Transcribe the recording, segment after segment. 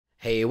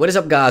Hey, what is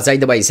up guys,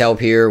 iDevice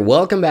Help here.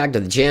 Welcome back to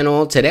the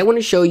channel. Today I want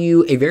to show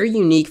you a very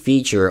unique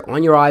feature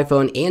on your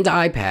iPhone and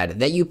iPad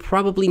that you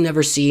probably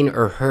never seen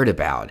or heard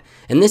about.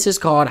 And this is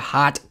called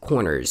Hot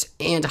Corners.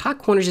 And Hot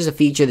Corners is a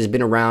feature that's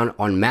been around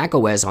on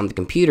macOS on the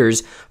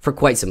computers for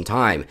quite some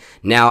time.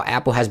 Now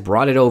Apple has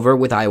brought it over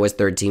with iOS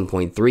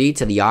 13.3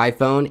 to the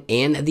iPhone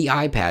and the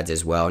iPads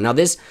as well. Now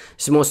this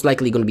is most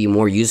likely going to be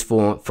more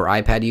useful for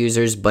iPad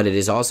users, but it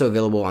is also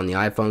available on the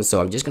iPhone.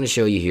 So I'm just going to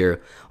show you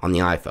here on the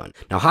iPhone.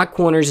 Now Hot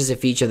Corners is a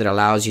feature that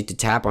allows you to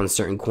tap on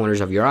certain corners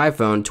of your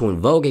iPhone to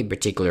invoke a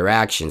particular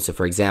action. So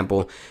for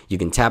example, you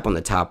can tap on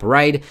the top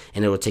right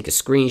and it will take a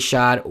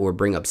screenshot or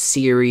bring up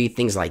Siri,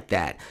 things like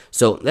that.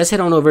 So let's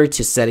head on over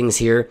to settings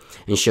here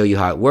and show you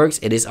how it works.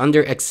 It is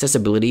under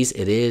accessibilities.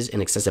 It is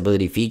an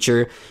accessibility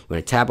feature. You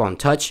want to tap on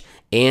touch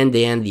and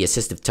then the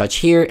assistive touch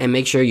here and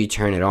make sure you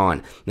turn it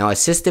on. Now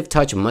assistive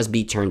touch must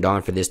be turned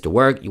on for this to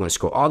work. You want to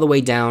scroll all the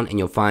way down and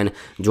you'll find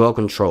dual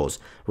controls.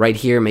 Right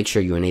here, make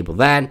sure you enable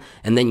that,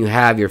 and then you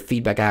have your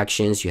feedback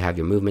actions, you have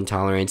your movement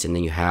tolerance, and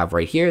then you have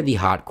right here the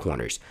hot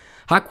corners.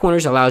 Hot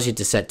corners allows you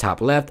to set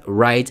top left,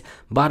 right,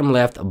 bottom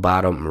left,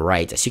 bottom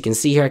right. As you can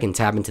see here, I can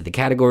tap into the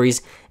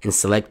categories and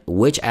select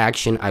which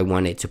action I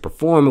want it to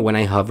perform when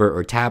I hover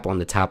or tap on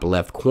the top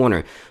left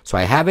corner. So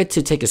I have it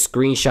to take a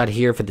screenshot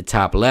here for the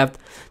top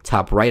left.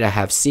 Top right, I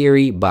have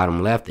Siri.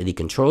 Bottom left, the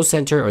control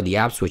center or the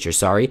app switcher,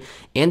 sorry.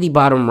 And the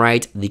bottom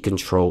right, the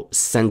control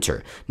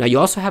center. Now you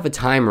also have a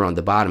timer on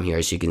the bottom here.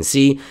 As you can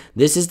see,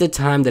 this is the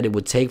time that it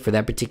would take for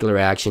that particular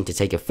action to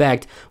take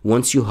effect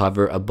once you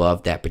hover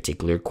above that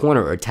particular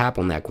corner or tap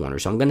on that corner.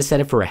 So I'm going to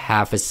set it for a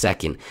half a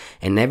second,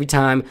 and every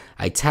time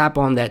I tap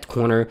on that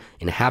corner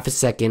in a half a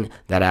second,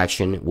 that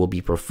action will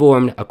be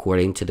performed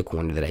according to the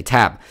corner that I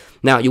tap.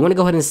 Now you want to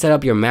go ahead and set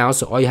up your mouse.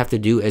 So all you have to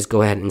do is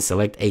go ahead and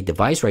select a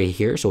device right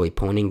here, so a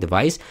pointing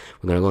device.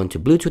 We're going to go into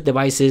Bluetooth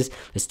devices.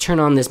 Let's turn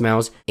on this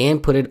mouse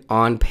and put it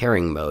on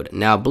pairing mode.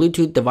 Now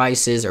Bluetooth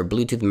devices or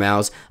Bluetooth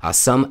mouse,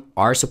 some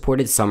are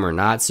supported, some are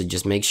not, so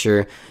just make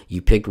sure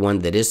you pick one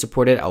that is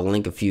supported. I'll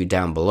link a few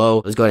down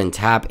below. Let's go ahead and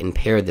tap and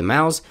pair the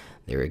mouse.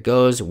 There it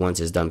goes. Once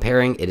it's done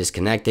pairing, it is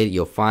connected.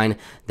 You'll find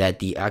that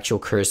the actual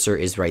cursor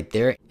is right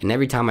there. And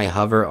every time I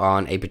hover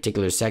on a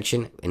particular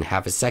section in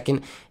half a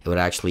second, it would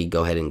actually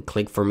go ahead and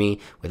click for me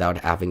without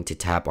having to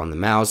tap on the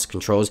mouse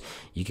controls.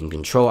 You can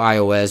control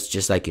iOS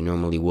just like you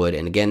normally would.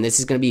 And again, this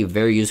is going to be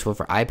very useful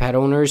for iPad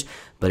owners,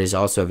 but is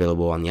also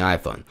available on the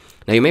iPhone.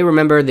 Now you may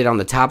remember that on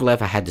the top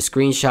left, I had the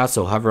screenshot.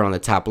 So hover on the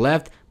top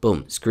left.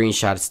 Boom,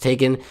 screenshot is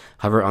taken.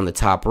 Hover on the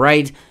top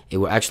right, it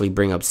will actually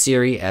bring up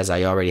Siri as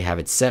I already have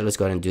it set. Let's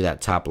go ahead and do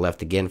that top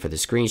left again for the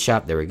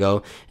screenshot. There we go.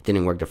 It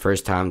didn't work the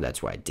first time,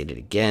 that's why I did it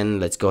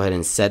again. Let's go ahead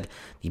and set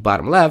the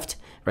bottom left.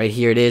 Right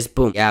here it is.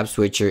 Boom, app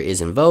switcher is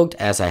invoked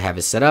as I have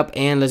it set up.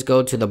 And let's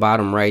go to the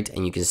bottom right,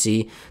 and you can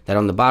see that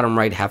on the bottom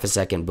right, half a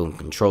second, boom,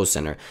 control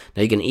center.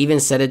 Now you can even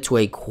set it to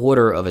a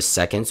quarter of a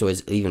second, so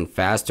it's even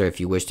faster if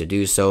you wish to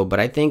do so. But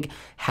I think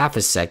half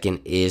a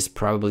second is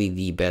probably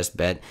the best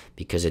bet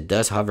because it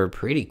does hover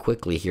pretty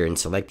quickly here and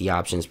select the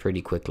options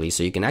pretty quickly.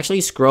 So you can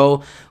actually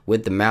scroll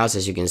with the mouse,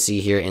 as you can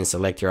see here, and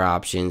select your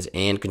options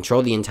and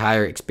control the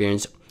entire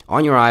experience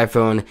on your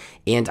iPhone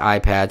and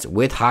iPads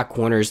with Hot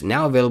Corners,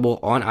 now available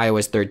on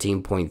iOS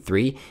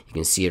 13.3. You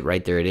can see it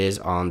right there. It is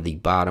on the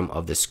bottom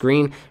of the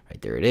screen. Right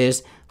there it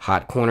is,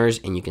 Hot Corners,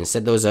 and you can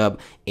set those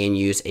up and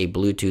use a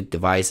Bluetooth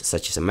device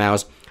such as a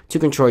mouse to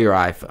control your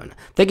iPhone.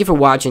 Thank you for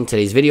watching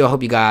today's video. I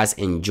hope you guys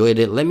enjoyed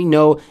it. Let me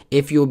know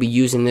if you'll be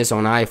using this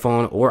on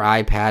iPhone or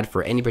iPad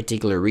for any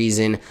particular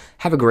reason.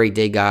 Have a great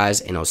day,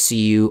 guys, and I'll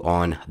see you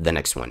on the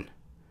next one.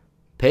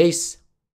 Peace.